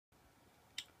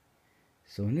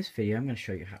So in this video, I'm going to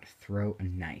show you how to throw a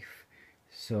knife.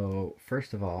 So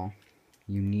first of all,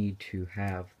 you need to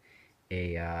have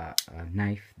a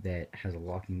knife that has a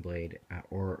locking blade,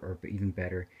 or even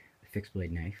better, a fixed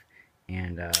blade knife.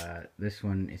 And this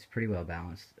one is pretty well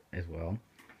balanced as well.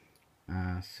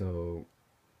 So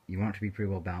you want it to be pretty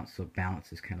well balanced. So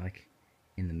balance is kind of like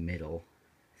in the middle,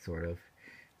 sort of.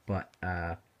 But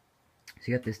so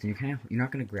you got this, and you're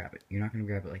not gonna grab it. You're not gonna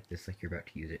grab it like this, like you're about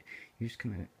to use it. You're just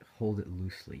gonna hold it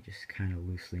loosely, just kind of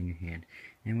loosely in your hand.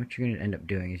 And what you're gonna end up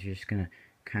doing is you're just gonna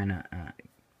kind of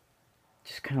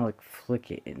like flick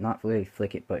it. Not really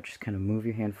flick it, but just kind of move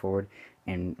your hand forward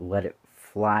and let it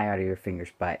fly out of your fingers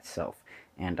by itself.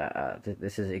 And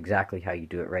this is exactly how you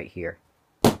do it right here.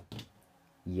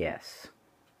 Yes.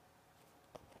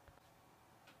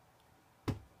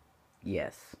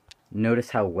 Yes. Notice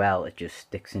how well it just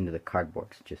sticks into the cardboard.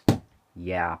 It's just,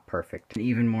 yeah, perfect. And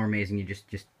even more amazing, you just,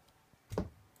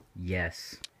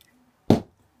 yes.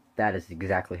 That is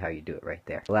exactly how you do it right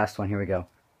there. The last one, here we go.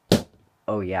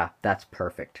 Oh yeah, that's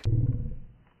perfect.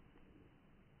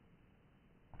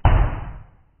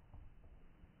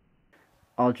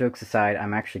 All jokes aside,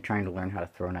 I'm actually trying to learn how to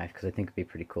throw a knife because I think it'd be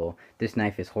pretty cool. This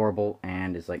knife is horrible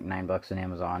and is like $9 on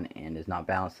Amazon and is not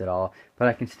balanced at all, but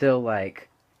I can still like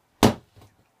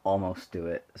almost do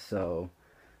it. So,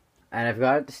 and I've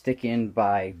got it to stick in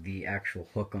by the actual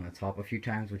hook on the top a few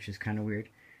times, which is kind of weird.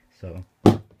 So,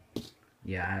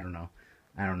 yeah, I don't know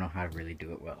how to really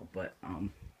do it well, but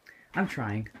I'm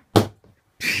trying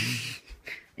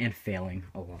and failing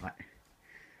a lot.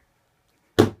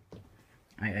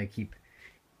 I keep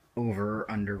over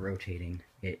or under rotating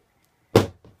it.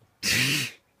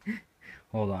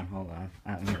 Hold on.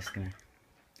 I'm just gonna.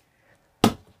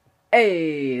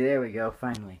 Hey, there we go.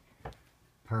 Finally,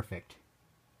 perfect.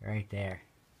 Right there.